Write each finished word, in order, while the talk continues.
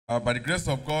By the grace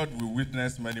of God, we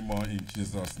witness many more in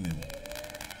Jesus' name.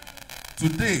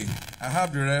 Today, I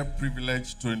have the rare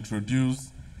privilege to introduce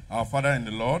our Father in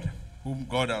the Lord, whom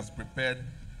God has prepared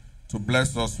to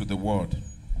bless us with the word.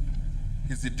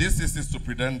 He's the DCC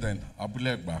Superintendent,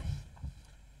 Abule Egba.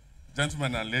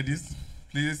 Gentlemen and ladies,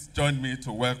 please join me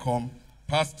to welcome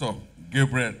Pastor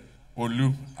Gabriel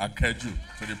Olu Akeju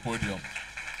to the podium.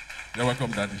 You're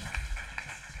welcome, Daddy.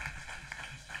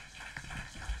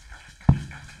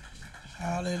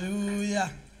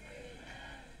 Hallelujah.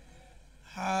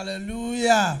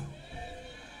 Hallelujah.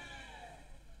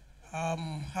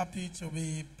 I'm happy to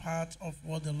be part of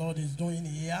what the Lord is doing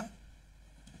here.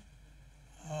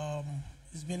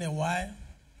 It's been a while.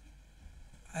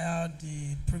 I had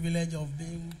the privilege of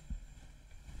being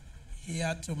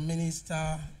here to minister,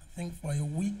 I think, for a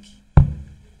week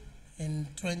in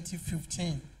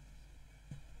 2015,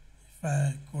 if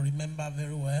I could remember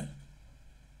very well.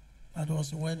 That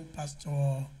was when Pastor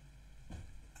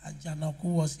Ajanaku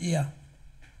was here.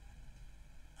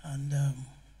 And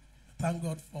thank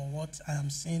God for what I am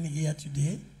seeing here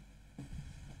today.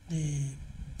 The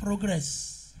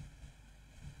progress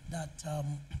that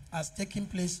has taken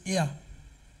place here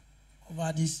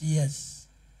over these years.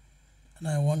 And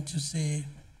I want to say,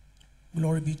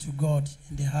 glory be to God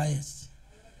in the highest.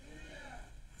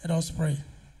 Let us pray.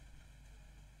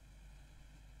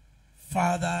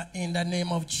 Father, in the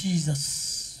name of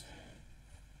Jesus,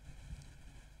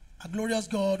 a glorious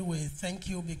God, we thank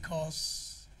you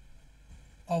because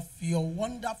of your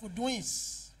wonderful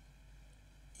doings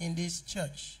in this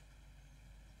church.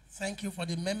 Thank you for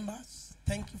the members.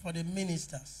 Thank you for the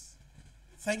ministers.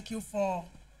 Thank you for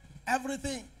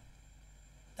everything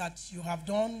that you have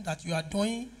done, that you are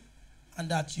doing, and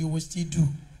that you will still do.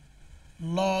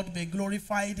 Lord, be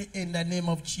glorified in the name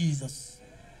of Jesus.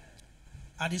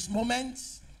 At this moment,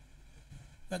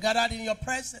 we're gathered in your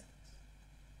presence.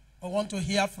 We want to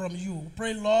hear from you. We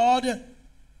pray, Lord,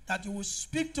 that you will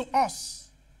speak to us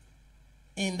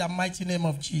in the mighty name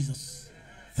of Jesus.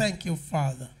 Thank you,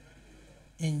 Father.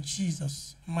 In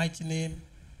Jesus' mighty name,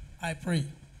 I pray.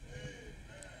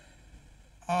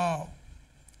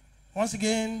 Once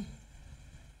again,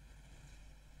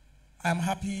 I'm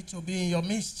happy to be in your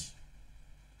midst.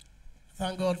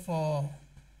 Thank God for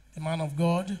the man of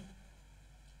God,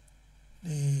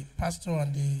 the pastor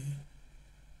and the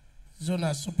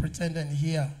zonal superintendent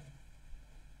here,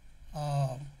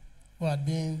 who had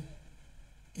been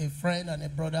a friend and a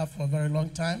brother for a very long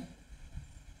time.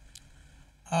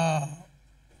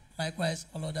 Likewise,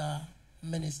 all other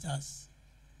ministers.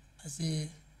 I say,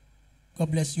 God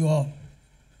bless you all.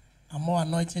 And more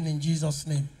anointing in Jesus'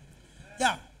 name.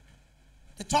 Yeah.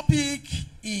 The topic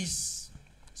is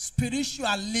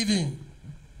spiritual living,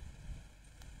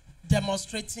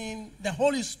 demonstrating the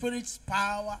Holy Spirit's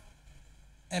power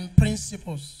and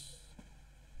principles.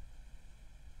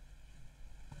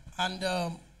 And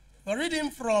we're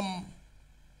reading from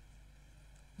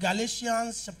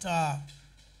Galatians chapter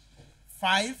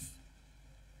 5.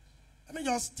 Let me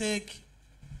just take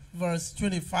verse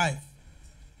 25.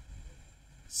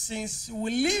 Since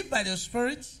we live by the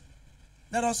Spirit,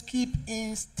 let us keep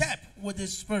in step with the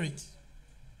Spirit.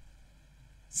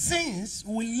 Since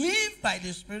we live by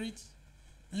the Spirit,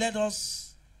 let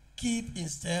us keep in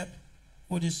step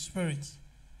with the Spirit.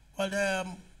 Well,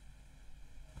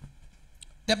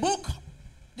 the book,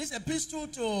 this epistle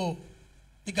to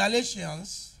the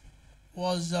Galatians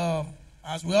was,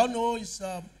 as we all know, is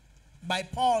by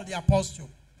Paul the Apostle.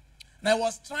 And I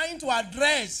was trying to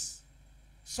address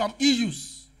some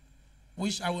issues,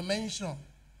 which I will mention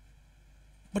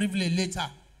briefly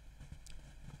later.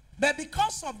 But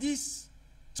because of this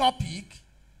topic,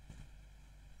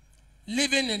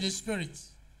 living in the Spirit,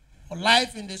 or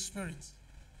life in the Spirit,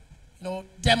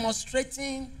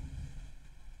 demonstrating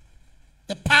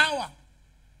the power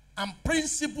and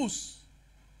principles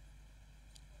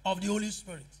of the Holy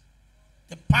Spirit.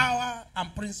 The power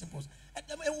and principles.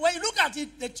 When you look at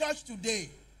it, the church today,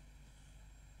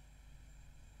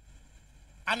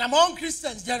 and among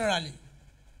Christians generally,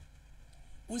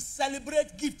 we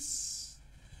celebrate gifts.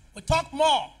 We talk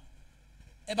more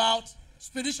about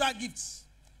spiritual gifts,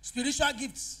 spiritual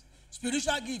gifts,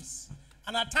 spiritual gifts.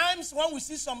 And at times when we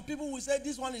see some people, we say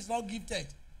this one is not gifted.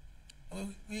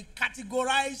 We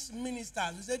categorize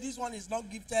ministers. We say this one is not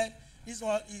gifted. This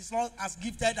one is not as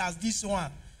gifted as this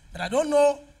one. But I don't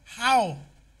know how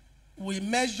we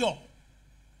measure,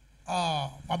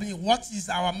 what is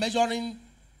our measuring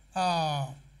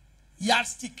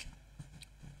yardstick.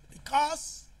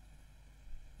 Because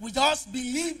we just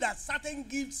believe that certain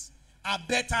gifts are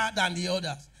better than the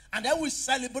others. And then we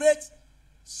celebrate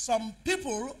some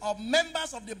people or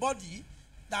members of the body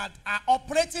that are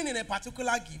operating in a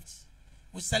particular gift,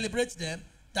 we celebrate them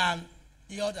than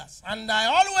the others. And I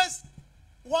always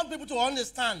want people to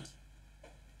understand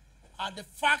the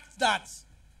fact that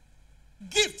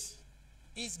gift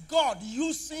is God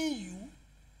using you,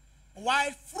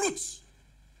 while fruit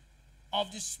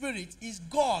of the Spirit is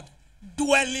God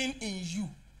dwelling in you.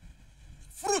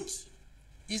 Fruit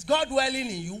is God dwelling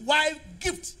in you, while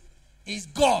gift is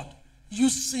God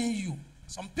using you.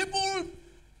 Some people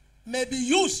may be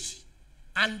used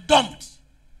and dumped,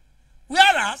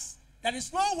 whereas there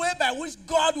is no way by which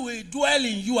God will dwell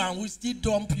in you and will still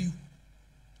dump you.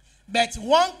 But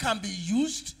one can be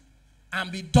used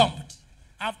and be dumped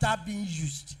after being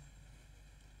used.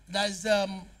 There is a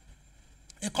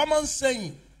common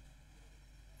saying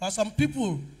for some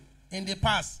people in the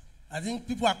past. I think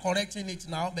people are correcting it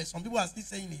now, but some people are still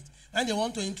saying it. When they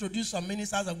want to introduce some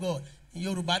ministers of God in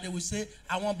Yoruba, they will say,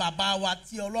 "Àwọn bàbá wa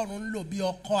tí Ọlọ́run lò bí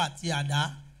ọkọ àti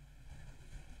àdá."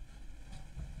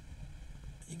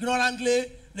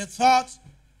 Ignorantly, they thought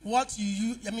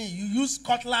you use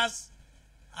cutlass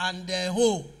and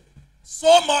hoe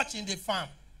so much in the farm,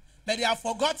 but they have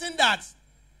forgotten that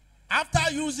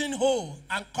after using hoe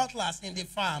and cutlass in the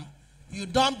farm, you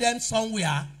dump them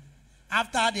somewhere.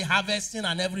 After the harvesting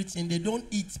and everything, they don't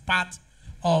eat part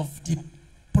of the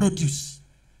produce.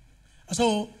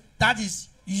 So that is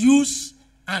use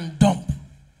and dump.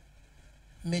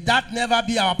 May that never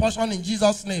be our portion in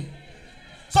Jesus' name.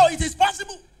 So it is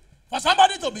possible for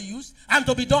somebody to be used and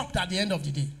to be dumped at the end of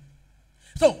the day.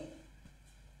 So,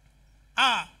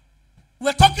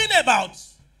 we're talking about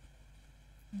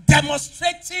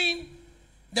demonstrating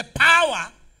the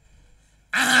power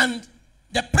and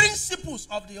the principles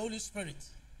of the Holy Spirit.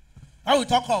 When we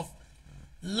talk of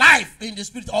life in the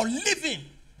Spirit or living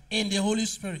in the Holy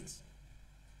Spirit,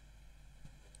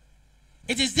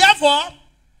 it is therefore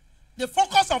the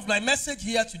focus of my message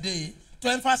here today to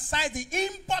emphasize the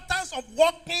importance of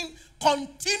walking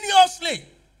continuously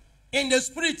in the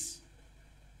Spirit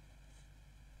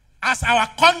as our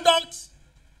conduct,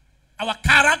 our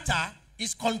character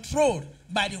is controlled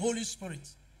by the Holy Spirit.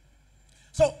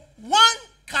 So one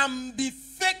can be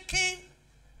faking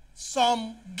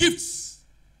some gifts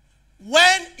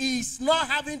when he is not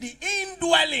having the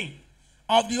indwelling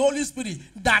of the Holy Spirit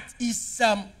that is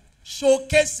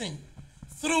showcasing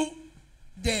through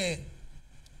the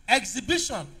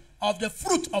exhibition of the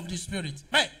fruit of the Spirit.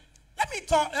 Right.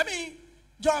 Let me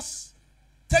just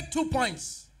take 2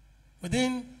 points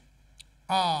within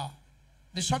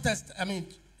the short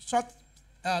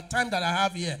time that I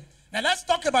have here. Now let's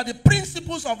talk about the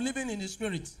principles of living in the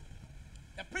Spirit.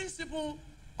 The principle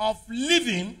of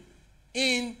living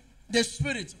in the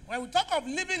Spirit. When we talk of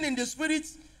living in the Spirit,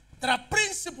 there are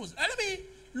principles. Now, let me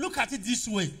look at it this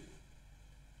way.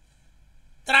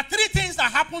 There are 3 things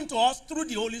that happen to us through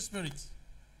the Holy Spirit.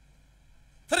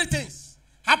 3 things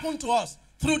happen to us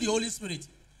through the Holy Spirit.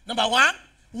 Number 1,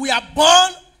 we are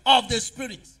born of the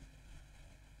Spirit.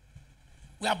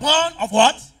 We are born of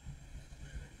what?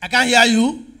 I can't hear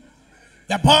you.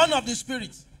 We are born of the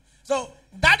Spirit. So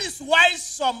that is why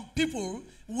some people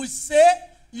will say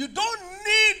you don't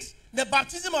need the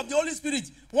baptism of the Holy Spirit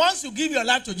once you give your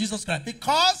life to Jesus Christ,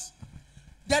 because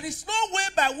there is no way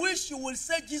by which you will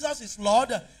say Jesus is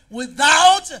Lord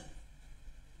without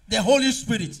the Holy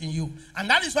Spirit in you. And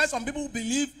that is why some people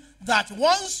believe that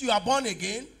once you are born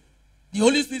again, the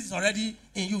Holy Spirit is already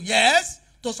in you. Yes,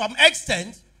 to some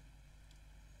extent,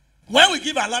 when we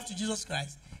give our life to Jesus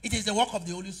Christ, it is the work of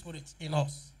the Holy Spirit in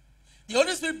us. The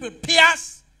Holy Spirit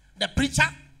prepares the preacher.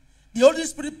 The Holy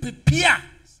Spirit prepares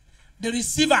the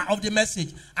receiver of the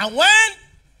message. And when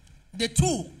the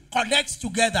two connect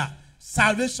together,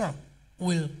 salvation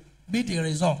will be the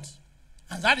result.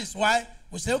 And that is why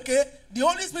we say, okay, the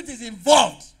Holy Spirit is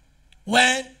involved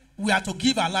when we are to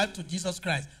give our life to Jesus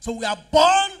Christ. So we are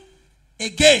born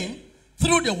again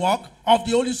through the work of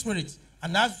the Holy Spirit.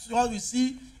 And that's what we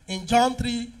see in John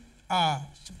 3,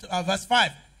 verse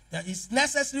 5. That it's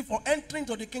necessary for entering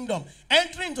to the kingdom.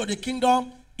 Entering to the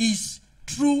kingdom is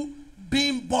through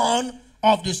being born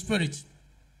of the Spirit.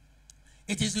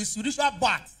 It is the spiritual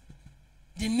birth,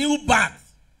 the new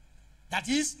birth, that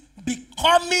is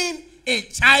becoming a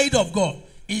child of God,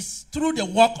 is through the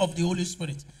work of the Holy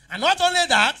Spirit. And not only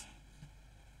that,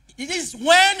 it is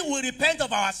when we repent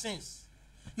of our sins.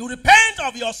 You repent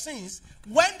of your sins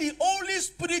when the Holy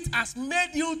Spirit has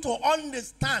made you to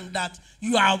understand that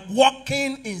you are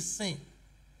walking in sin.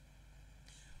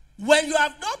 When you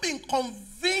have not been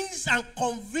convinced and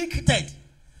convicted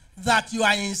that you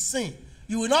are in sin,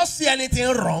 you will not see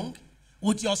anything wrong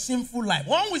with your sinful life.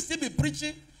 One will still be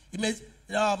preaching.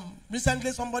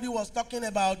 Recently somebody was talking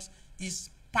about his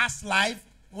past life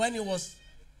when he was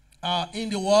in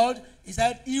the world, he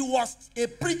said he was a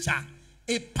preacher,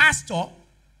 a pastor,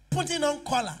 putting on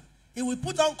collar. He will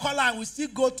put on collar and we still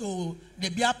go to the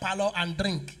beer parlor and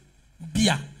drink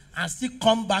beer and still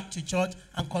come back to church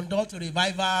and conduct a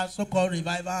revival, so-called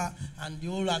revival, and the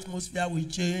whole atmosphere will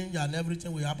change and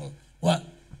everything will happen. Well,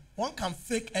 one can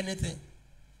fake anything.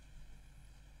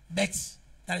 But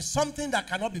there is something that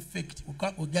cannot be faked.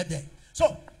 We'll get there.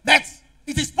 So, but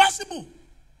it is possible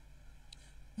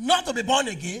not to be born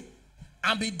again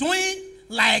and be doing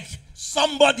like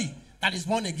somebody that is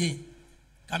born again.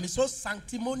 Can be so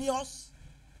sanctimonious,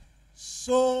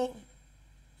 so,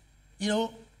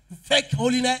 fake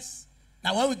holiness,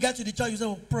 that when we get to the church, you say,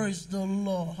 oh, praise the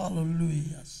Lord,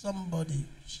 hallelujah. Somebody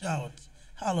shout,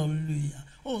 hallelujah.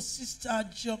 Oh, Sister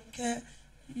Joke,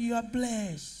 you are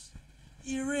blessed.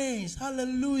 He reigns,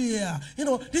 hallelujah.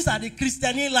 These are the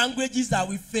Christian languages that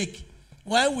we fake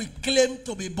when we claim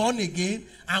to be born again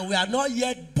and we are not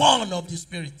yet born of the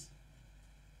Spirit.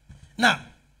 Now,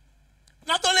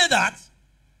 not only that,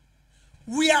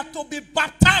 we are to be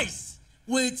baptized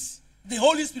with the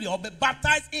Holy Spirit, or be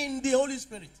baptized in the Holy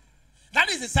Spirit. That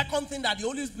is the second thing that the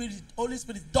Holy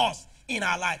Spirit does in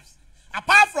our lives.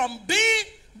 Apart from being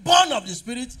born of the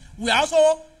Spirit, we are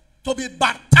also to be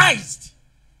baptized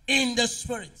in the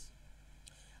Spirit.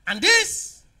 And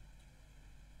this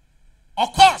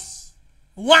occurs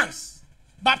once.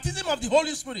 Baptism of the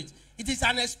Holy Spirit. It is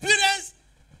an experience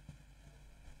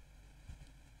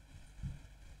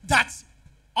that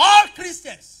all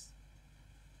Christians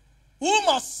who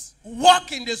must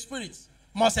walk in the Spirit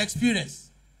must experience.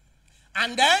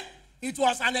 And then it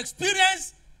was an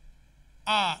experience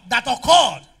that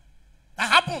occurred, that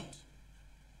happened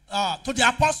to the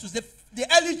apostles, the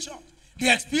early church.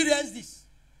 They experienced this.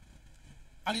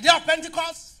 On the day of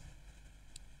Pentecost,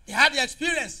 they had the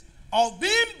experience of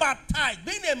being baptized,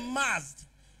 being immersed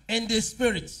in the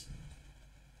Spirit.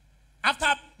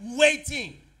 After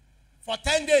waiting for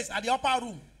 10 days at the upper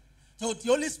room, so the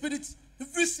Holy Spirit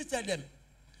visited them.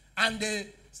 And they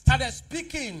started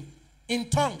speaking in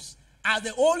tongues as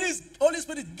the Holy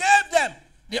Spirit gave them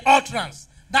the utterance.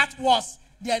 That was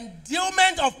the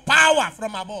endowment of power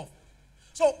from above.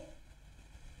 So,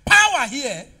 power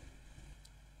here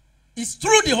is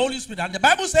through the Holy Spirit. And the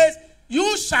Bible says,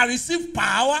 you shall receive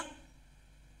power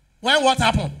when what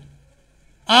happened?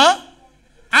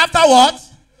 After what?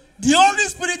 The Holy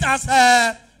Spirit has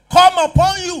come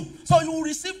upon you. So you will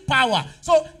receive power.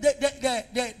 So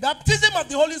the baptism of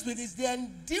the Holy Spirit is the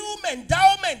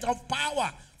endowment of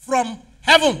power from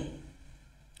heaven.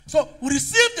 So we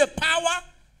receive the power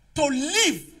to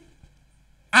live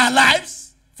our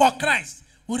lives for Christ.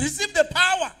 We receive the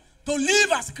power to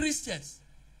live as Christians.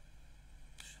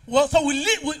 Well, so we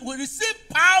receive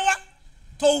power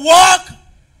to work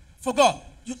for God.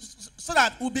 So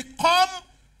that we become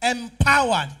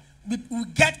empowered. We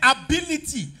get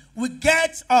ability. We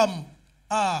get all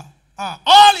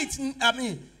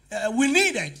we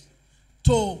needed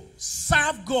to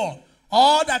serve God.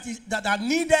 All that are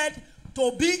needed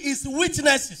to be His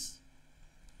witnesses.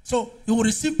 So you will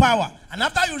receive power. And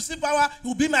after you receive power,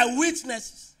 you will be my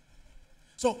witnesses.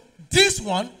 So this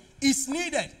one is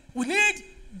needed. We need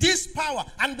this power.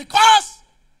 And because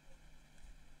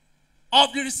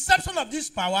of the reception of this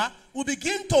power, we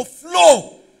begin to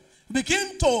flow. We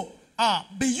begin to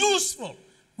be useful.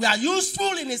 We are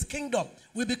useful in His kingdom.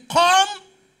 We become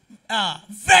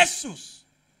vessels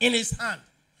in His hand.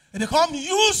 We become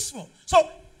useful. So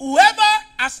whoever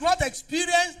has not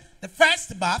experienced the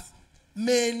first birth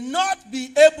may not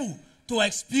be able to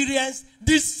experience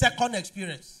this second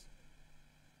experience.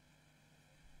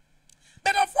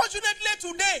 But unfortunately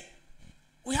today,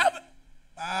 we have,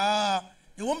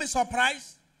 you won't be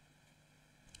surprised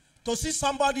to see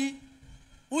somebody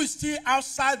who is still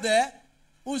outside there,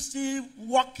 who is still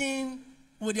walking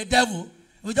with the devil.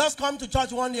 We just come to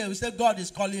church one day and we say, God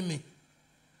is calling me.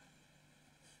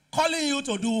 Calling you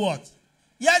to do what?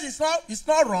 Yes, it's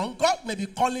not wrong. God may be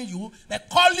calling you, but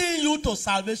calling you to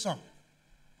salvation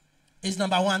is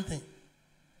number one thing.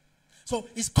 So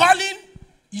he's calling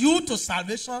you to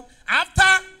salvation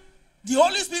after the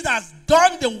Holy Spirit has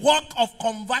done the work of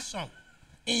conversion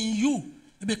in you,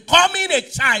 becoming a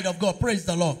child of God. Praise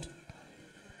the Lord.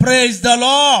 Praise the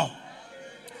Lord.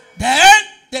 Then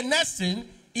the next thing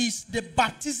is the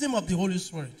baptism of the Holy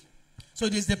Spirit. So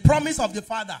it is the promise of the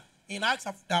Father. In Acts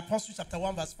of the Apostles chapter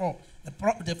 1 verse 4,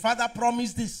 the Father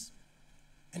promised this.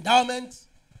 Endowment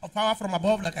of power from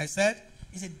above, like I said,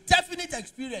 is a definite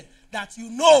experience that you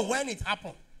know when it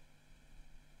happened.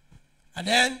 And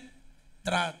then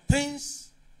there are things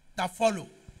that follow,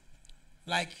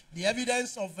 like the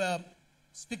evidence of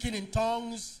speaking in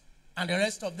tongues, and the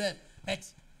rest of them. But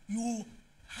you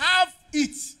have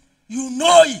it. You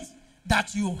know it,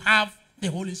 that you have the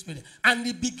Holy Spirit. And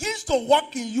it begins to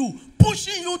work in you,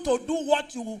 pushing you to do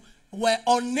what you were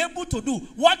unable to do,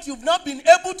 what you've not been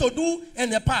able to do in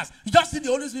the past. You just see the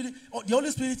Holy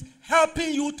Spirit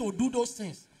helping you to do those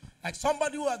things. Like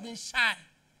somebody who has been shy,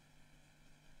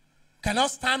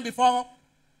 cannot stand before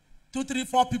 2, 3,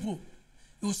 4 people.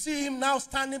 You see him now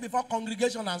standing before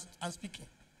congregation and speaking.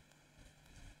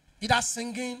 Either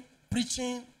singing,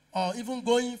 preaching, or even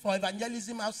going for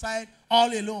evangelism outside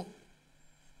all alone.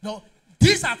 No,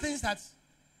 these are things that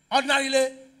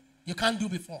ordinarily you can't do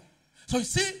before. So you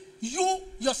see, you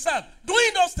yourself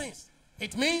doing those things,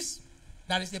 it means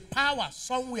there is a power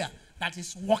somewhere that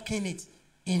is working it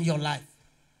in your life.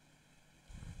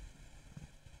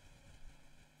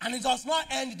 And it does not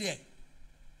end there.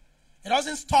 It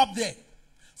doesn't stop there.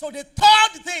 So the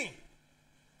third thing,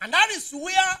 and that is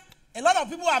where a lot of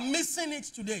people are missing it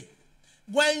today.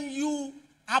 When you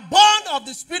are born of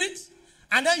the Spirit,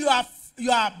 and then you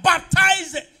are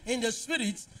baptized in the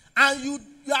Spirit, and you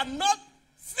are not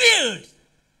filled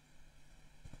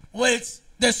with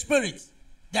the Spirit,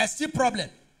 there's still problem.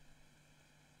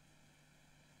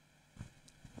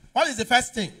 What is the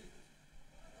first thing?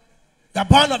 You are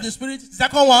born of the Spirit.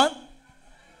 Second one,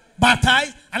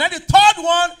 baptized. And then the third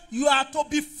one, you are to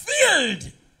be filled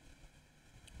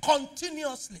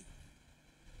continuously.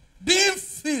 Being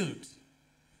filled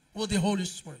with the Holy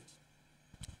Spirit.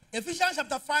 Ephesians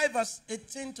chapter 5 verse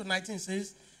 18 to 19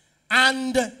 says,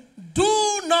 and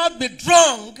do not be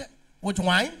drunk with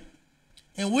wine,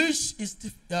 in which is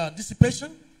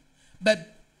dissipation,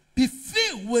 but be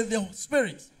filled with the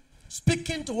Spirit,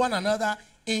 speaking to one another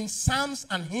in psalms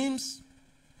and hymns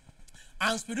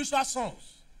and spiritual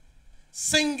songs,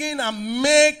 singing and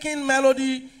making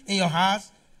melody in your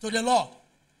hearts to the Lord.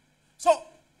 So,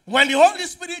 when the Holy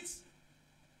Spirit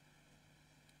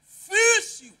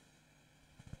fills you,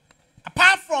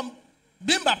 apart from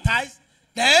being baptized,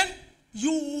 then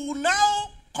you will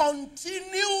now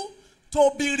continue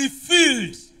to be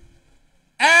refilled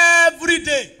every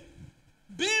day.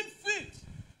 Being filled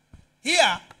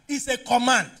here is a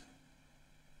command,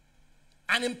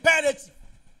 an imperative.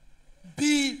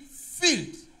 Be filled.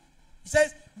 It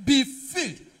says, be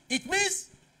filled. It means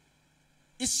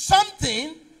it's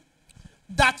something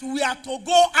that we are to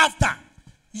go after.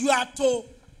 You are to,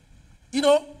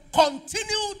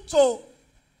 continue to,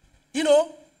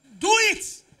 do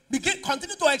it.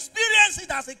 Continue to experience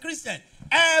it as a Christian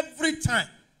every time.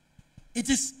 It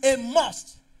is a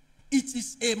must. It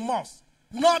is a must,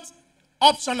 not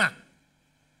optional.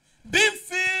 Being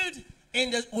filled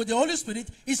with the Holy Spirit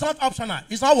is not optional.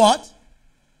 It's not what?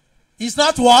 It's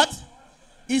not what?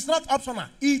 It's not optional.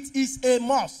 It is a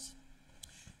must.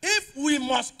 If we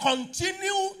must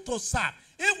continue to serve,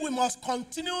 if we must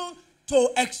continue to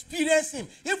experience Him,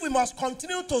 if we must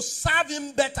continue to serve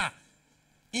Him better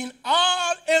in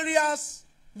all areas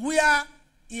where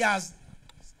He has,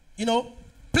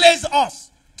 placed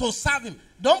us to serve Him.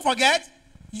 Don't forget,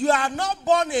 you are not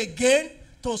born again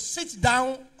to sit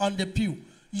down on the pew.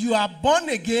 You are born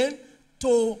again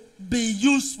to be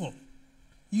useful.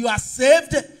 You are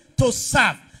saved to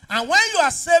serve. And when you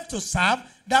are saved to serve,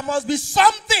 there must be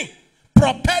something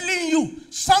propelling you,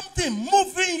 something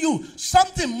moving you,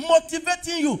 something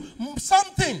motivating you,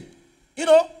 something,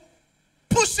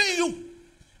 pushing you.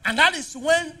 And that is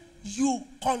when you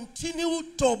continue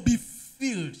to be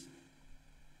filled.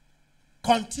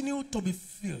 Continue to be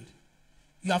filled.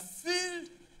 You are filled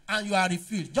and you are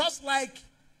refilled. Just like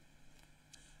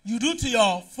you do to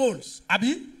your phones.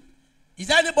 Abi, is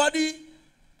there anybody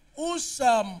whose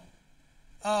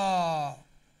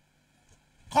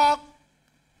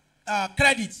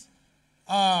credit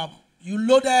you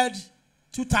loaded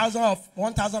 2,000 or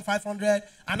 1,500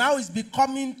 and now it's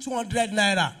becoming 200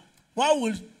 naira? What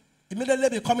will immediately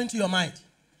be coming to your mind?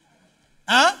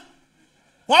 Huh?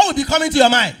 What will be coming to your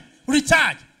mind?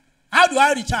 Recharge. How do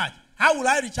I recharge? How will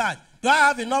I recharge? Do I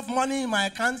have enough money in my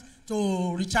account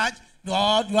to recharge?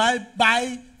 Or do I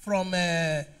buy from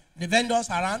the vendors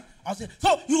around?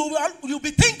 So you'll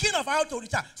be thinking of how to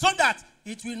recharge so that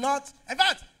it will not. In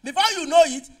fact, before you know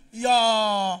it,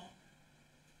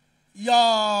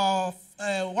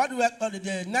 what do we call it?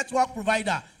 The network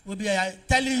provider will be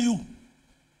telling you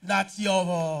that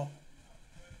your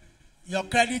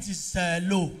credit is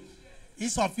low,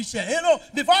 insufficient.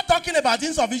 Before talking about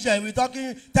insufficient, we're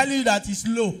telling you that it's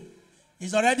low.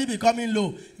 It's already becoming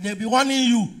low. They'll be warning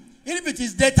you. If it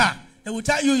is data, they will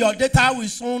tell you your data will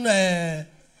soon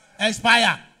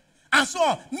expire. And so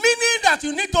on. Meaning that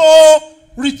you need to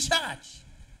recharge.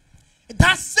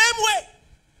 That same way,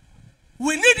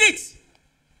 we need it.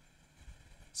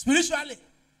 spiritually.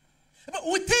 But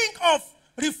we think of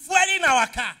refueling our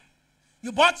car.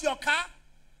 You bought your car,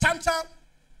 tam-tam,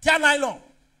 tear nylon.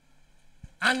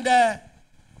 And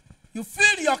you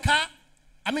fill your car.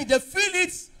 I mean, they fill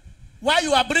it while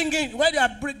you are bringing, while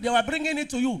they were bringing it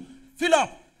to you. Fill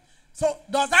up. So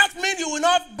does that mean you will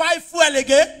not buy fuel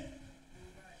again?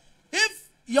 If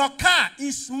your car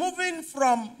is moving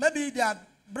from, maybe they are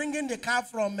bringing the car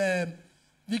from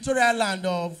Victoria Island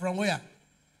or from where?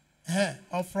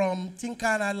 Or from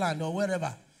Tinkan Island or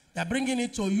wherever. They are bringing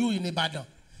it to you in Ibadan.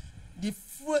 The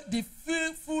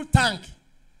full tank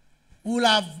will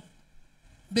have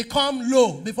become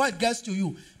low before it gets to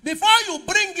you. Before you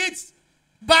bring it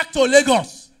back to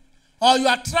Lagos, or you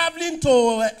are traveling to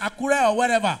Akure or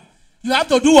wherever, you have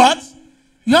to do what?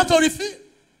 You have to refill.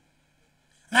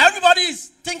 Now everybody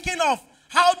is thinking of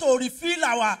how to refuel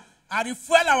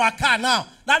our car now.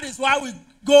 That is why we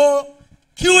go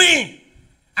queuing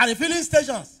at the filling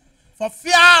stations for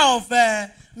fear of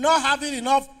not having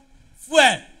enough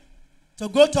fuel to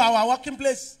go to our working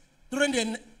place during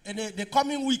the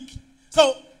coming week.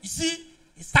 So, you see,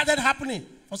 it started happening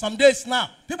for some days now.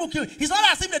 People queuing. It's not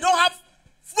as if they don't have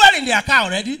fuel in their car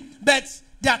already, but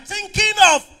they are thinking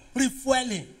of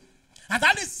refueling. And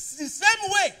that is the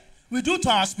same way we do to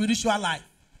our spiritual life.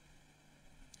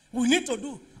 We need to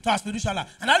do to our spiritual life.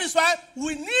 And that is why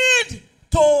we need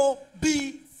to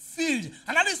be filled.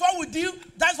 And that is what we do.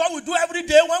 That's what we do every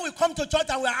day when we come to church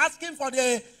and we are asking for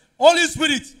the Holy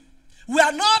Spirit. We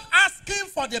are not asking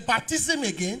for the baptism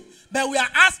again, but we are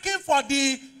asking for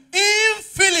the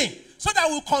infilling so that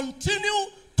we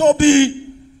continue to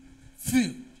be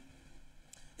filled.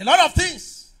 A lot of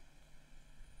things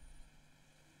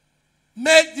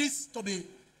make this to be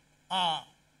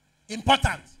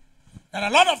important. There are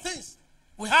a lot of things.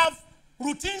 We have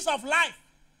routines of life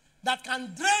that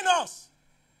can drain us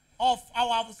of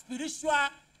our spiritual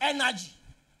energy.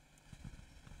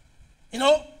 You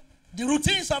know, the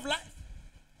routines of life.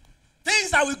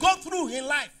 Things that we go through in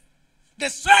life. The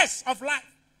stress of life.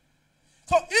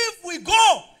 So if we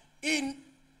go in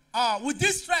with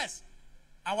this stress,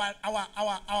 our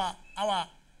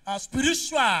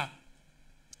spiritual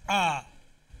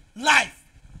life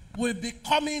will be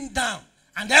coming down.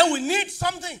 And then we need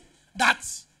something that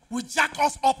will jack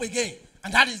us up again.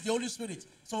 And that is the Holy Spirit.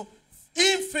 So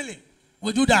infilling,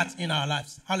 we do that in our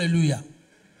lives. Hallelujah.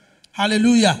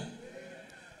 Hallelujah.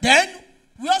 Then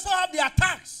we also have the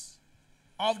attacks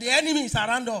of the enemies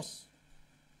around us.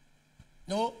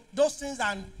 You know, those things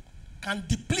can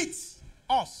deplete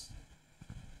us.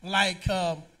 Like,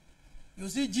 you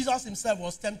see, Jesus himself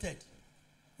was tempted.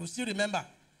 You still remember?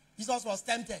 Jesus was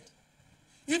tempted.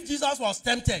 If Jesus was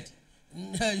tempted,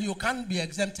 you can't be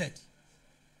exempted.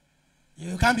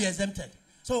 You can't be exempted.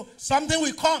 So something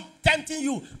will come tempting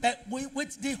you. But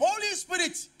with the Holy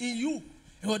Spirit in you,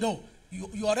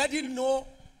 you already know,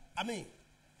 I mean,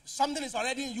 something is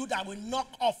already in you that will knock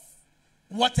off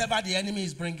whatever the enemy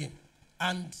is bringing.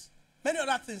 And many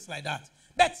other things like that.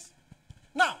 But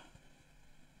now,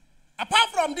 apart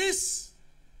from these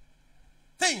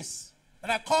things that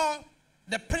I call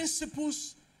the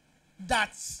principles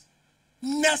that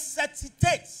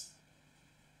necessitate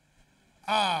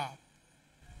our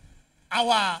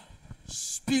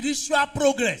spiritual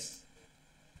progress,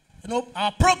 you know,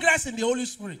 our progress in the Holy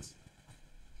Spirit,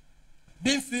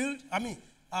 being filled,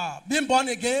 being born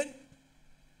again,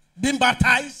 being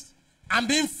baptized, and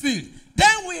being filled.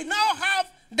 Then we now have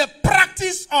the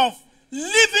practice of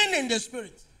living in the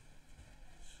Spirit.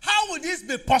 How would this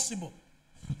be possible?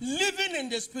 Living in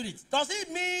the Spirit. Does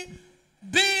it mean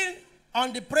being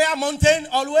on the prayer mountain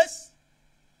always?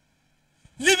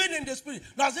 Living in the Spirit.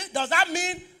 Does that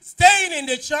mean staying in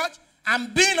the church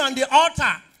and being on the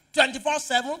altar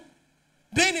 24/7?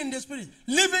 Being in the Spirit.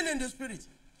 Living in the Spirit.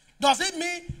 Does it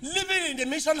mean living in the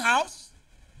mission house?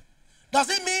 Does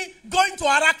it mean going to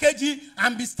Akeju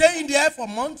and be staying there for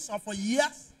months or for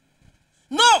years?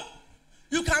 No.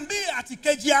 You can be at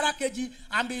Akeju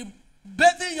and be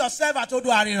bathing yourself at Odo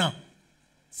Arena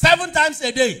 7 times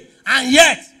a day, and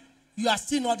yet you are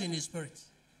still not in the Spirit.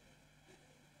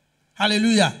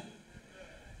 Hallelujah.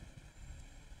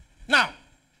 Now,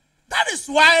 that is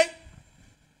why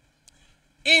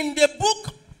in the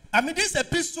book, this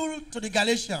epistle to the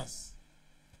Galatians,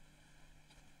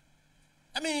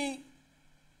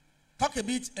 talk a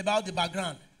bit about the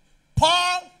background.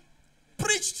 Paul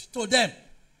preached to them,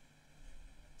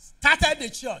 started the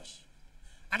church,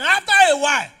 and after a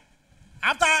while,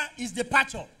 after his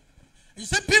departure, you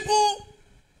see people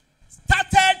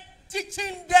started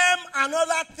teaching them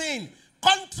another thing,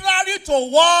 contrary to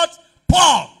what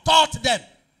Paul taught them.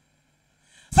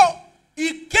 So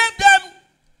he gave them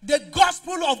the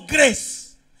gospel of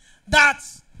grace, that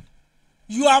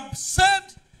you are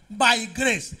saved by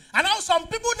grace. And now some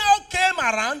people now came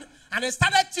around and they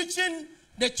started teaching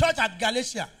the church at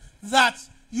Galatia that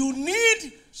you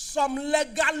need some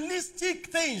legalistic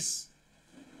things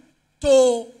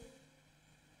to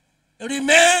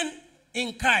remain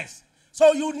in Christ.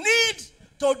 So you need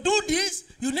to do this,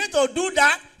 you need to do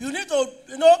that, you need to,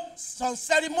 some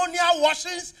ceremonial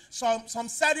washings, some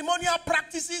ceremonial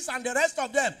practices and the rest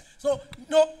of them. So,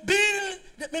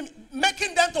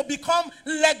 making them to become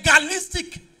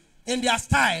legalistic in their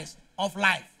styles of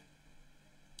life.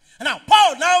 And now,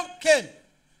 Paul now came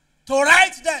to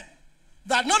write them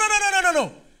that,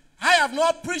 no. I have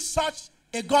not preached such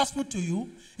a gospel to you.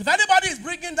 If anybody is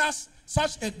bringing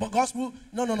such a gospel,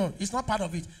 no, it's not part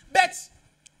of it. But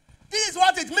this is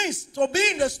what it means to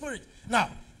be in the Spirit. Now,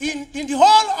 in the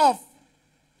whole of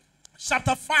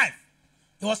chapter 5,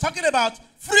 he was talking about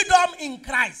freedom in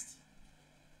Christ.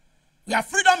 We have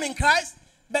freedom in Christ,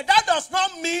 but that does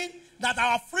not mean that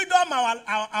our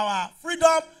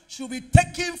freedom should be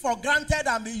taken for granted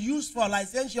and be used for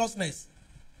licentiousness.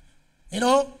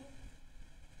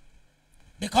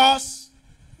 Because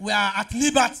we are at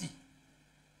liberty.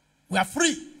 We are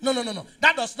free. No.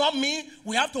 That does not mean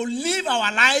we have to live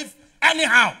our life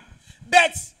anyhow.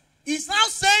 But he's now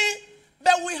saying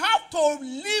that we have to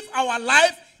live our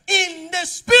life in the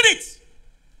Spirit.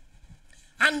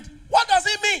 And what does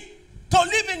it mean to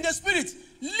live in the Spirit?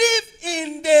 Live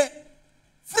in the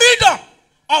freedom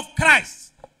of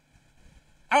Christ.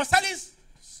 I was telling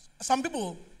some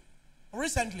people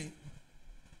recently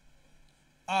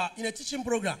in a teaching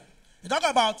program, they talk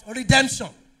about redemption.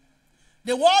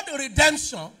 The word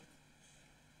redemption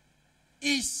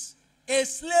is a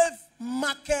slave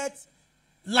market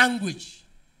language.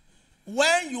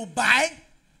 When you buy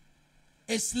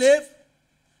a slave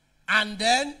and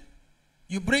then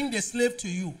you bring the slave to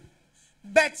you.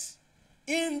 But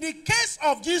in the case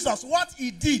of Jesus, what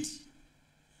he did,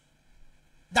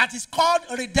 that is called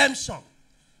redemption,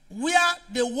 where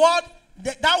the word,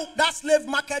 that slave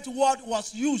market word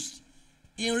was used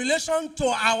in relation to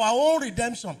our own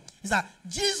redemption, is that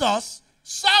Jesus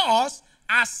saw us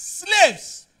as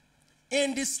slaves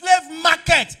in the slave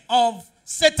market of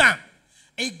Satan.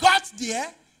 He got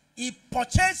there, he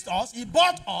purchased us, he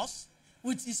bought us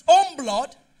with his own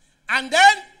blood, and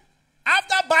then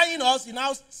after buying us, he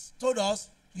now told us,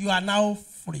 you are now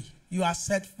free. You are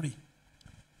set free.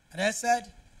 And I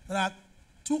said, there are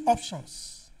two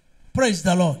options. Praise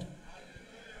the Lord.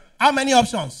 How many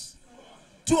options?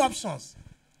 Two options.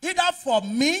 Either for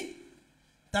me,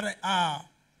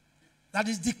 that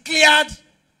is declared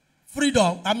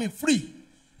freedom, free,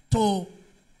 to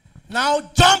now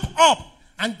jump up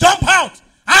and jump out.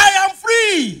 I am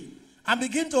free. And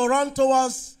begin to run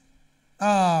towards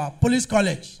police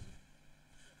college.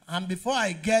 And before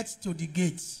I get to the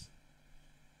gate,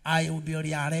 I will be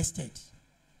rearrested.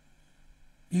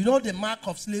 You know the mark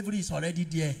of slavery is already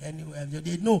there anyway.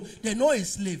 They know a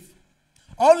slave.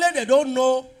 Only they don't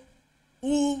know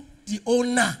who the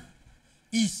owner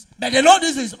is. But they know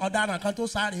this is Odana Kanto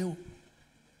Sareo.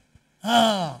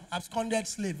 Absconded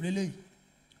slave, really.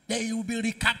 Then he will be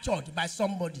recaptured by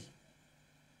somebody.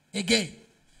 Again.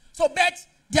 So, but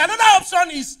the another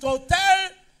option is to tell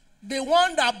the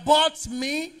one that bought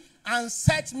me and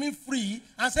set me free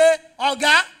and say,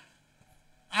 Oga,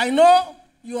 I know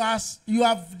you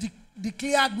have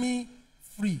declared me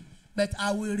free, but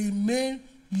I will remain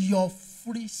your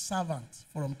free servant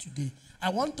from today. I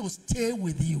want to stay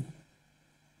with you.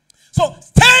 So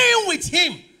staying with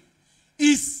him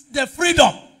is the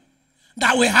freedom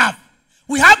that we have.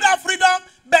 We have that freedom,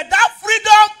 but that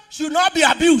freedom should not be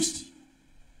abused.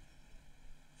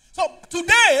 So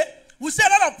today, we see a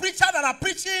lot of preachers that are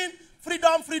preaching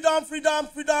freedom.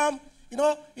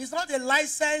 It's not a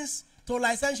license to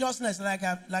licentiousness, like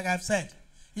I've said.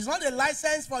 It's not a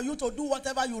license for you to do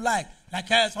whatever you like. Like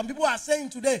some people are saying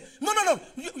today. No.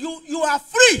 You are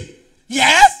free.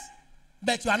 Yes,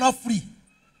 but you are not free.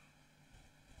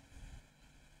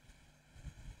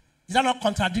 Is that not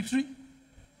contradictory?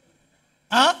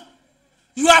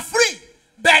 You are free,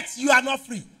 but you are not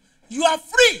free. You are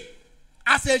free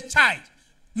as a child.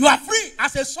 You are free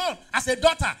as a son, as a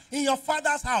daughter in your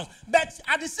father's house. But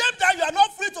at the same time, you are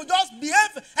not free to just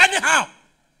behave anyhow.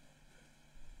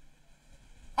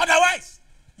 Otherwise,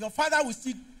 your father will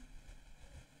still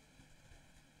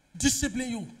discipline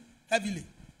you heavily.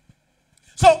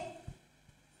 So,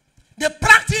 the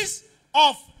practice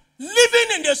of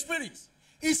living in the Spirit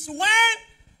is when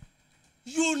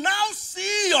you now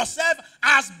see yourself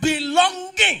as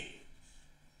belonging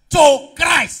to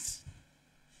Christ.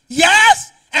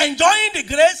 Yes, enjoying the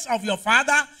grace of your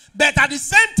Father, but at the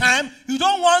same time, you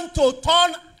don't want to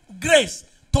turn grace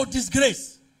to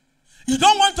disgrace. You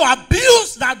don't want to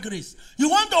abuse that grace. You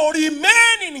want to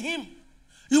remain in Him.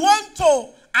 You want to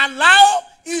allow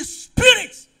His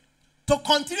Spirit to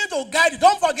continue to guide you.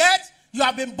 Don't forget, you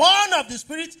have been born of the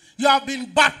Spirit. You have been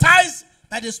baptized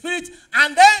by the Spirit.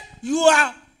 And then you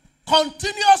are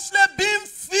continuously being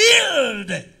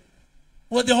filled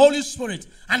with the Holy Spirit.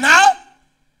 And now,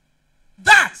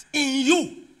 that in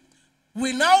you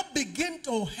will now begin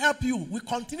to help you. We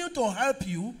continue to help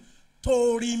you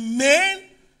to remain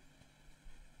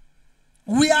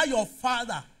where your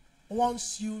Father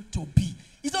wants you to be.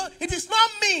 It is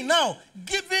not me now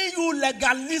giving you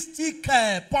legalistic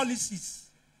policies.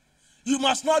 You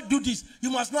must not do this.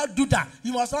 You must not do that.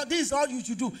 You must not. This is all you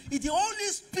should do. It's the Holy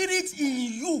Spirit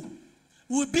in you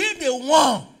will be the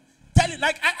one. Tell it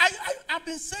like I've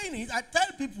been saying it. I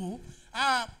tell people.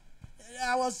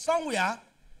 I was somewhere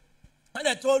and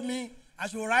they told me I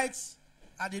should write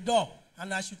at the door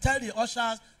and I should tell the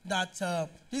ushers that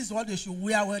this is what they should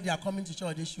wear when they are coming to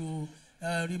church. They should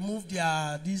remove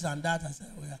their this and that. I said,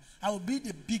 oh, yeah. I will be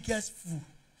the biggest fool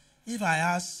if I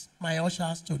ask my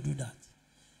ushers to do that.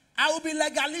 I will be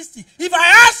legalistic. If I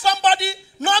ask somebody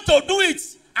not to do it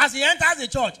as he enters the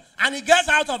church and he gets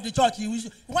out of the church,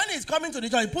 when he's coming to the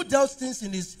church, he puts those things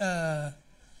in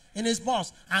his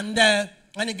purse. And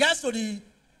when he gets to the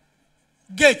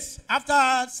gate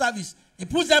after service, he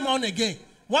puts them on again.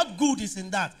 What good is in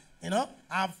that? You know,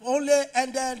 I've only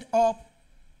ended up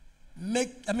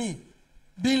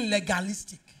being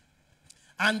legalistic.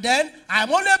 And then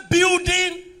I'm only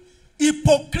building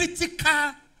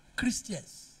hypocritical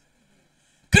Christians.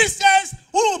 Christians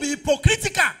who will be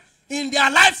hypocritical in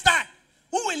their lifestyle,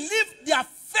 who will live their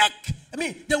fake,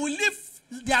 they will live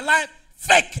their life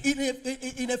fake,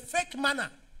 in a fake manner.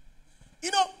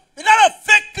 You know, a lot of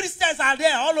fake Christians are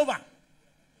there all over.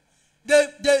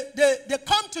 They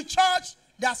come to church,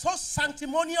 they are so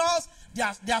sanctimonious, they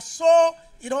are so,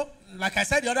 you know, like I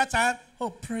said the other time, oh,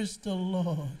 praise the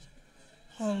Lord.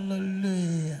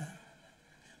 Hallelujah.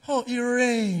 Oh, it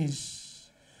reigns.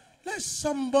 Let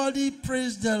somebody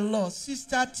praise the Lord.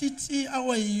 Sister Titi, how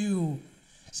are you?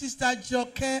 Sister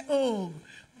Joke, oh,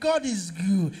 God is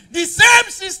good. The same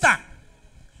sister,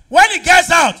 when he gets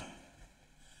out,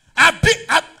 I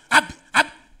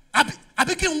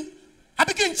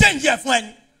became change here for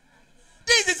any.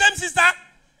 This is the same sister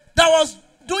that was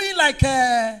doing like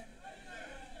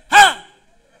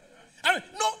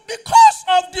no, because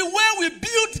of the way we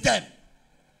build them,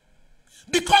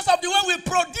 because of the way we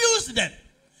produce them,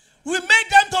 we make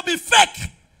them to be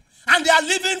fake, and they are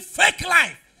living fake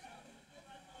life.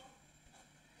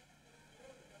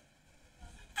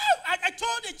 I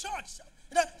told the church,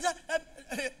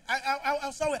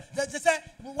 I saw it. They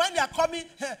said when they are coming,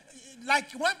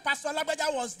 like when Pastor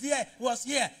Labaja was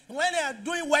here, when they are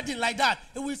doing wedding like that,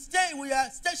 we station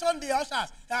the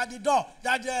ushers at the door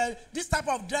that this type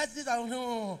of dress,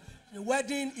 the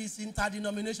wedding is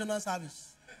interdenominational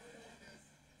service.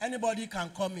 Anybody can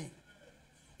come in.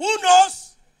 Who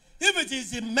knows if it is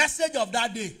the message of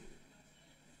that day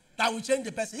that will change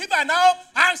the person? If I now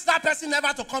ask that person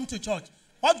never to come to church,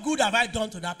 what good have I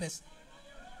done to that person?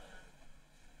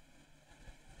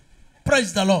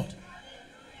 Praise the Lord.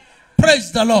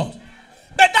 Praise the Lord.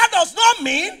 But that does not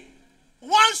mean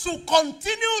one should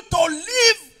continue to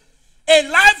live a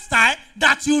lifestyle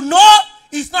that you know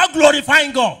is not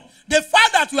glorifying God. The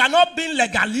fact that you are not being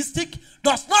legalistic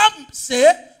does not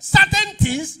say certain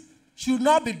things should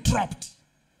not be dropped.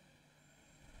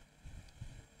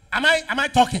 Am I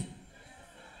talking?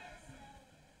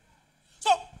 So,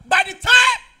 by the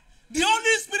time the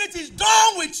Holy Spirit is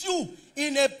done with you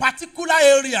in a particular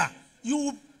area,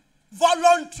 you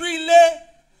voluntarily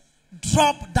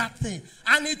drop that thing.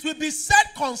 And it will be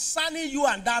said concerning you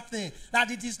and that thing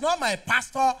that it is not my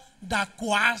pastor that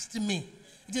coerced me.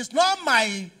 It is not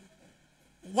my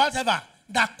whatever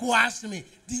that coerced me.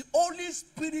 The Holy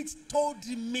Spirit told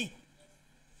me.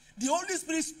 The Holy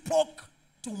Spirit spoke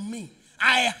to me.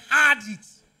 I heard it.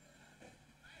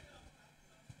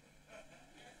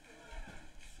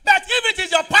 But if it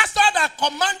is your pastor that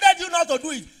commanded you not to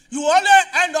do it, you only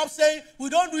end up saying, we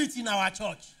don't do it in our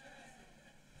church.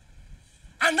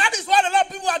 And that is what a lot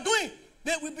of people are doing.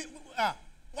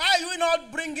 Why are you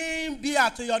not bringing beer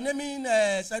to your naming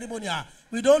ceremony?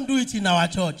 We don't do it in our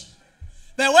church.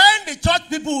 But when the church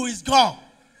people is gone,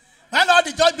 when all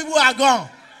the church people are gone,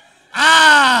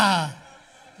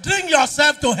 drink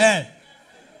yourself to hell.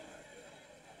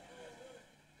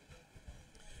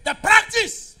 The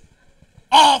practice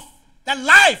of the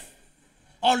life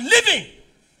or living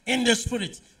in the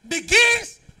Spirit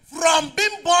begins from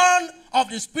being born of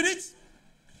the Spirit,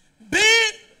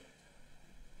 being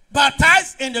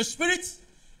baptized in the Spirit,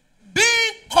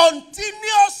 being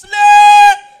continuously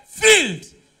filled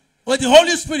with the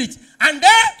Holy Spirit. And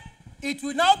then it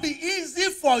will now be easy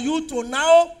for you to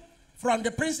now, from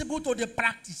the principle to the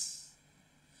practice.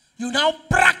 You now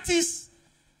practice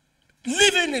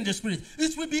living in the Spirit.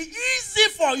 It will be easy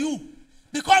for you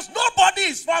because nobody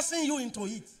is forcing you into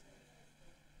it.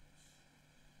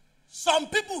 Some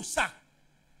people, sir,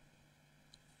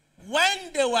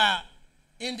 when they were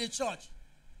in the church,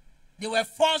 they were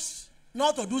forced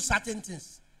not to do certain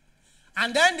things.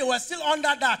 And then they were still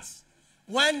under that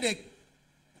when they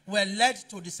were led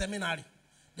to the seminary.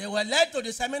 They were led to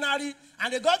the seminary,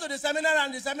 and they got to the seminary,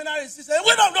 and the seminary said,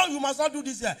 "Wait, no, you must not do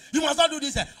this here. You must not do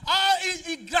this here." Or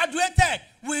he graduated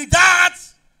with that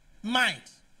mind.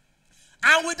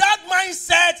 And with that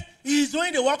mindset, he is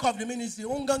doing the work of the ministry.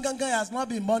 Has not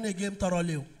been born again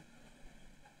thoroughly.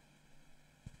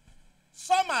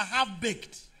 Some are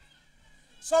half-baked.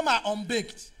 Some are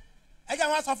unbaked.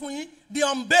 The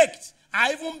unbaked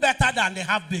are even better than the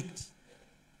half-baked.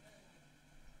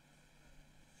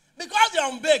 Because the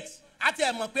unbaked,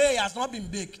 he has not been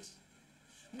baked.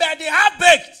 But the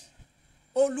half-baked,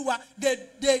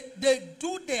 they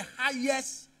do the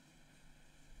highest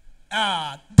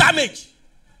damage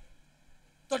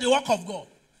to the work of God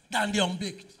than the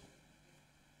unbaked.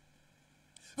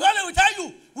 Well, they will tell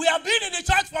you, we have been in the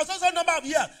church for so number of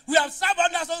years. We have served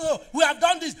under so. We have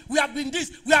done this. We have been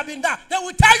this. We have been that. They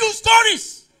will tell you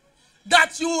stories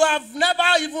that you have never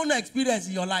even experienced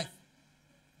in your life.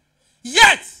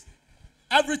 Yet,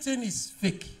 everything is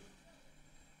fake.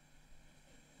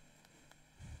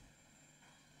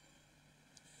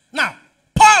 Now,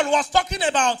 Paul was talking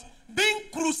about being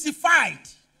crucified.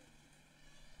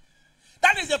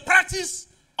 That is the practice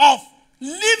of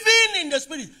living in the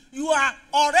Spirit. You are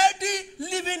already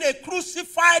living a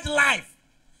crucified life.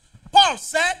 Paul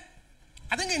said,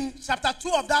 I think in chapter 2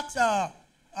 of that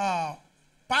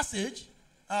passage,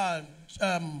 what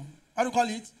do you call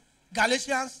it?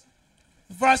 Galatians,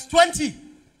 verse 20.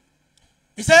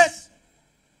 He says,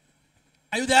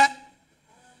 are you there?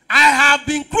 I have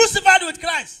been crucified with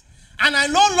Christ, and I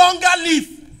no longer live,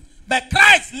 but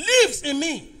Christ lives in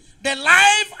me. The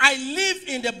life I live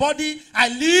in the body, I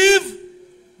live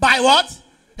by what?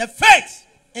 The faith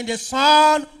in the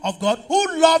Son of God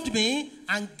who loved me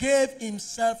and gave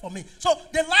himself for me. So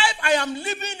the life I am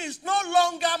living is no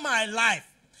longer my life.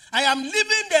 I am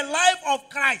living the life of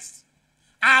Christ.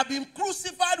 I have been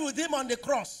crucified with him on the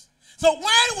cross. So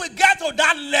when we get to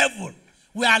that level,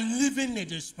 we are living in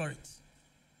the Spirit.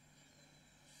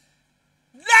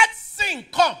 Let sin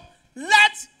come.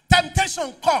 Let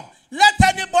temptation come. Let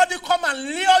anybody come and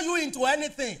lure you into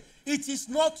anything. It is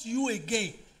not you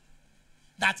again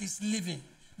that is living,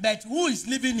 but who is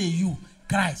living in you?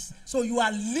 Christ. So you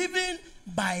are living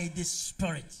by the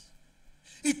Spirit.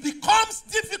 It becomes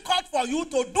difficult for you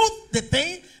to do the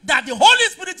thing that the Holy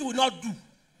Spirit will not do.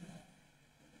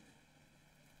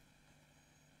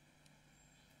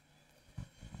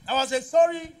 There was a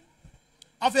story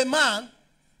of a man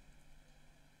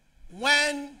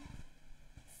when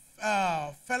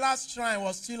Fella's shrine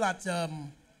was still at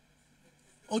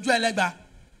Egba.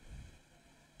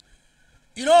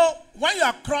 You know, when you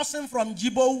are crossing from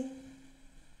Jibo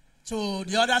to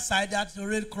the other side, that's the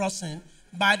rail crossing,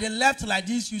 by the left like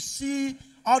this, you see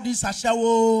all these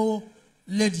Ashawo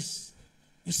ladies.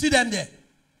 You see them there.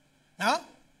 Now,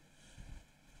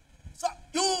 so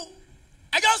the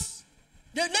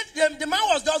man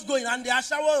was just going and the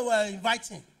Ashawo were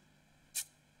inviting.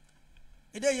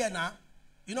 Is they here now?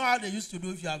 You know how they used to do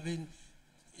if you have been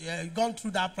gone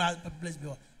through that place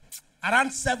before.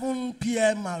 Around 7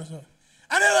 p.m. or so.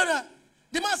 And then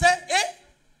the man said,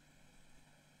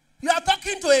 you are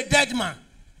talking to a dead man.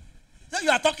 So you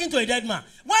are talking to a dead man.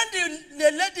 When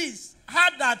the ladies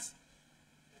heard that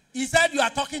he said you are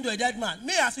talking to a dead man,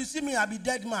 me as you see me, I be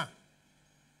dead man.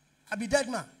 I be dead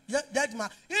man. Dead man.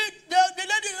 The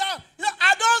lady,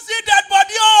 I don't see dead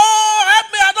body. Oh,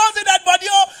 help me! I don't see dead body.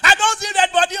 Oh, I don't see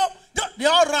dead body. Oh, they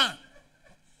all ran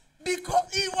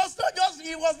because he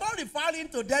was not referring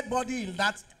to dead body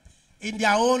in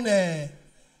their own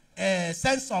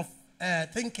sense of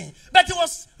thinking, but he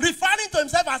was referring to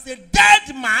himself as a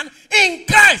dead man in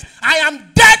Christ. I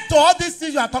am dead to all these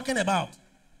things you are talking about.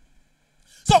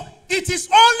 So it is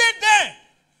only then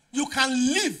you can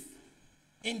live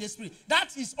in the Spirit.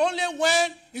 That is only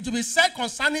when it will be said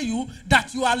concerning you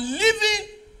that you are living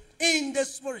in the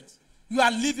Spirit. You are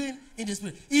living in the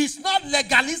Spirit. It's not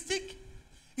legalistic.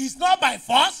 It's not by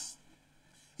force.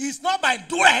 It's not by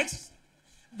duress.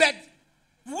 But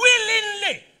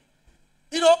willingly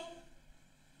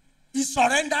He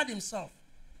surrendered himself.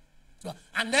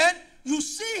 And then you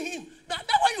see him. That's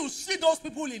why you see those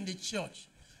people in the church.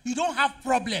 You don't have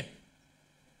problem.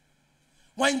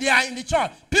 When they are in the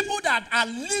church, people that are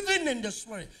living in the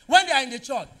Spirit, when they are in the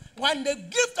church, when the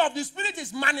gift of the Spirit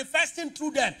is manifesting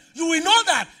through them, you will know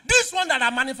that this one that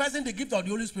are manifesting the gift of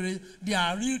the Holy Spirit, they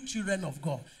are real children of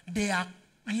God. They are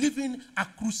living a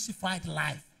crucified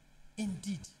life.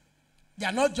 Indeed. They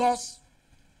are not just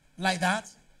like that.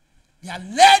 They are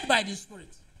led by the Spirit.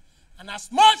 And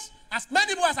as many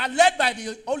people as are led by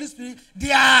the Holy Spirit,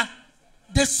 they are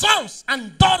the sons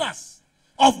and daughters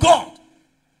of God.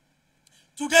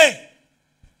 Today,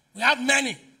 we have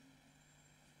many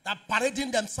that are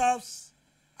parading themselves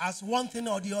as one thing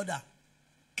or the other,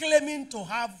 claiming to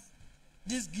have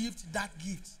this gift, that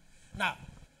gift. Now,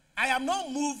 I am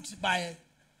not moved by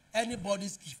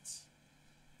anybody's gift.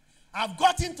 I've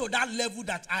gotten to that level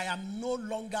that I am no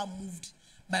longer moved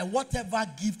by whatever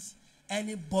gift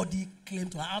anybody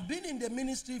claims to have. I've been in the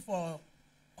ministry for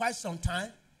quite some time,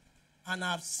 and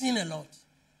I've seen a lot.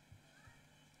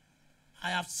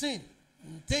 I have seen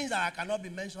things that I cannot be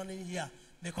mentioning here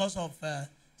because of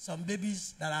some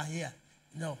babies that are here.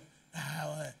 No.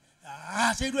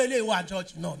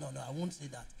 Church. No, I won't say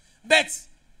that. But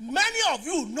many of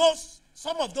you know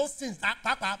some of those things that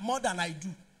Papa more than I do.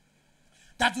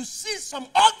 That you see some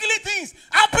ugly things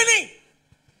happening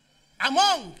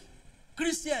among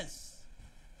Christians.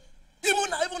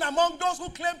 Even among those who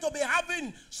claim to be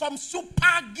having some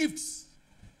super gifts.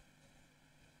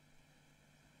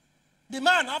 The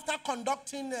man, after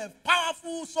conducting a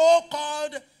powerful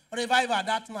so-called revival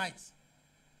that night.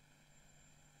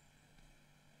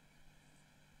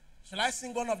 Shall I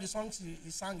sing one of the songs he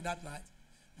sang that night?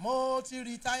 Mo ti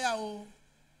retire o.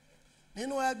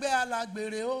 Nínú ẹgbẹ́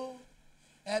alágbèrè o.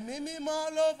 Ẹ̀mí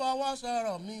mímọ́ ló fọwọ́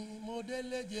sọ̀rọ̀ mi. Mo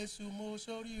délé Jésù mo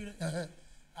ṣoríire.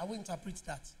 I will interpret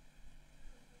that.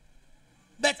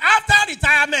 But after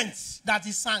retirement that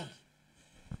he sang,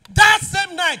 that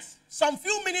same night, some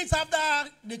few minutes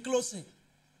after the closing,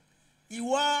 he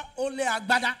wore only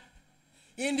agbada.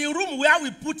 In the room where we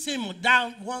put him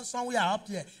down, somewhere up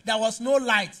there, there was no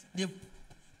light. They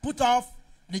put off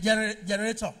the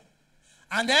generator.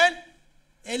 And then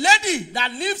a lady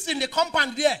that lives in the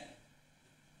compound there,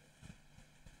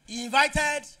 he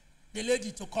invited the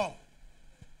lady to come.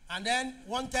 And then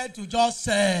wanted to just,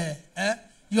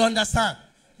 you understand,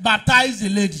 baptize the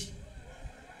lady.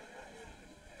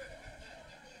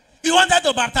 He wanted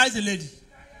to baptize the lady.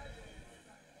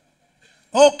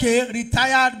 Okay,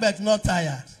 retired but not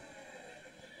tired.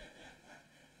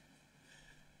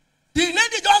 The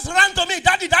lady just ran to me,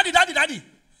 daddy.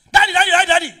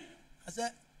 I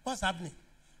said, what's happening?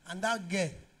 And that girl,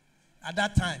 at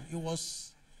that time, it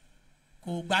was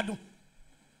Kogbadu.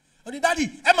 Oh, daddy,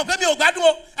 I'm a baby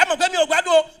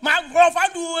Ogbadu. My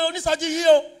girlfriend only surgery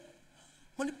here.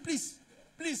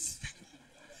 Please.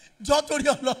 Just to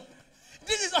your Lord.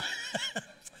 This is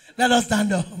let us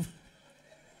stand up.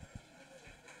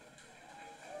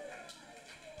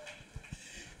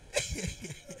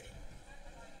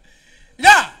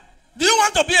 Yeah. Do you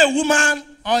want to be a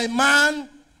woman or a man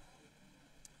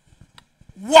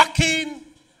walking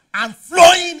and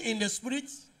flowing in the Spirit?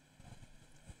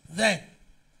 Then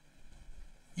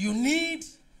you need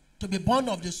to be born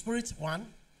of the Spirit, one.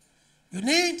 You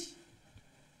need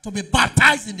to be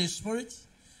baptized in the Spirit.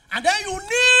 And then you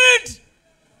need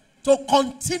to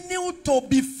continue to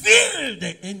be filled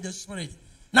in the Spirit.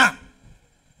 Now,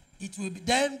 it will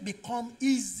then become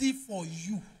easy for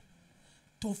you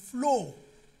to flow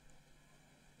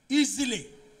easily,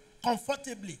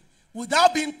 comfortably,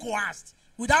 without being coerced,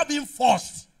 without being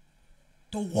forced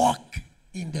to walk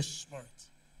in the Spirit.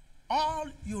 All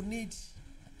you need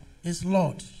is,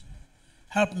 Lord,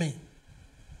 help me.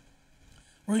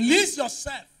 Release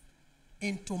yourself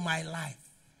into my life.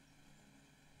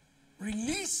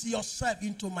 Release yourself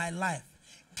into my life.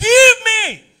 Give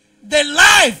me the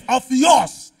life of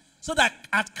yours so that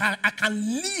I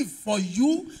can live for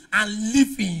you and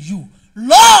live in you.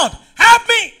 Lord, help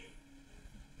me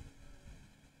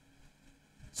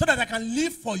so that I can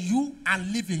live for you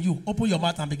and live in you. Open your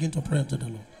mouth and begin to pray to the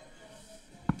Lord.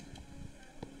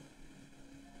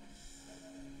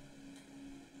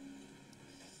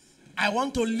 I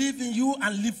want to live in you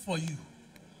and live for you.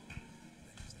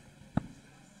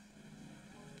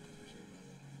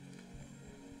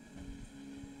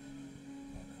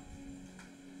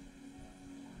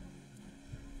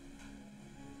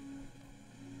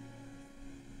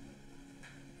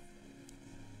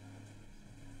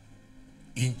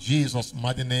 In Jesus'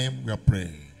 mighty name we are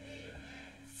praying.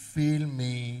 Fill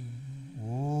me,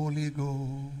 Holy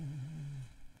Ghost.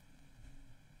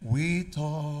 With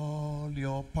all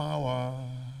your power,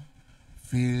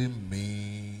 fill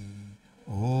me,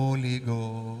 Holy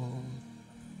Ghost.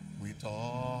 With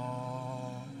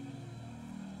all.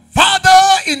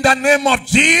 Father, in the name of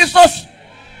Jesus,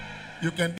 you can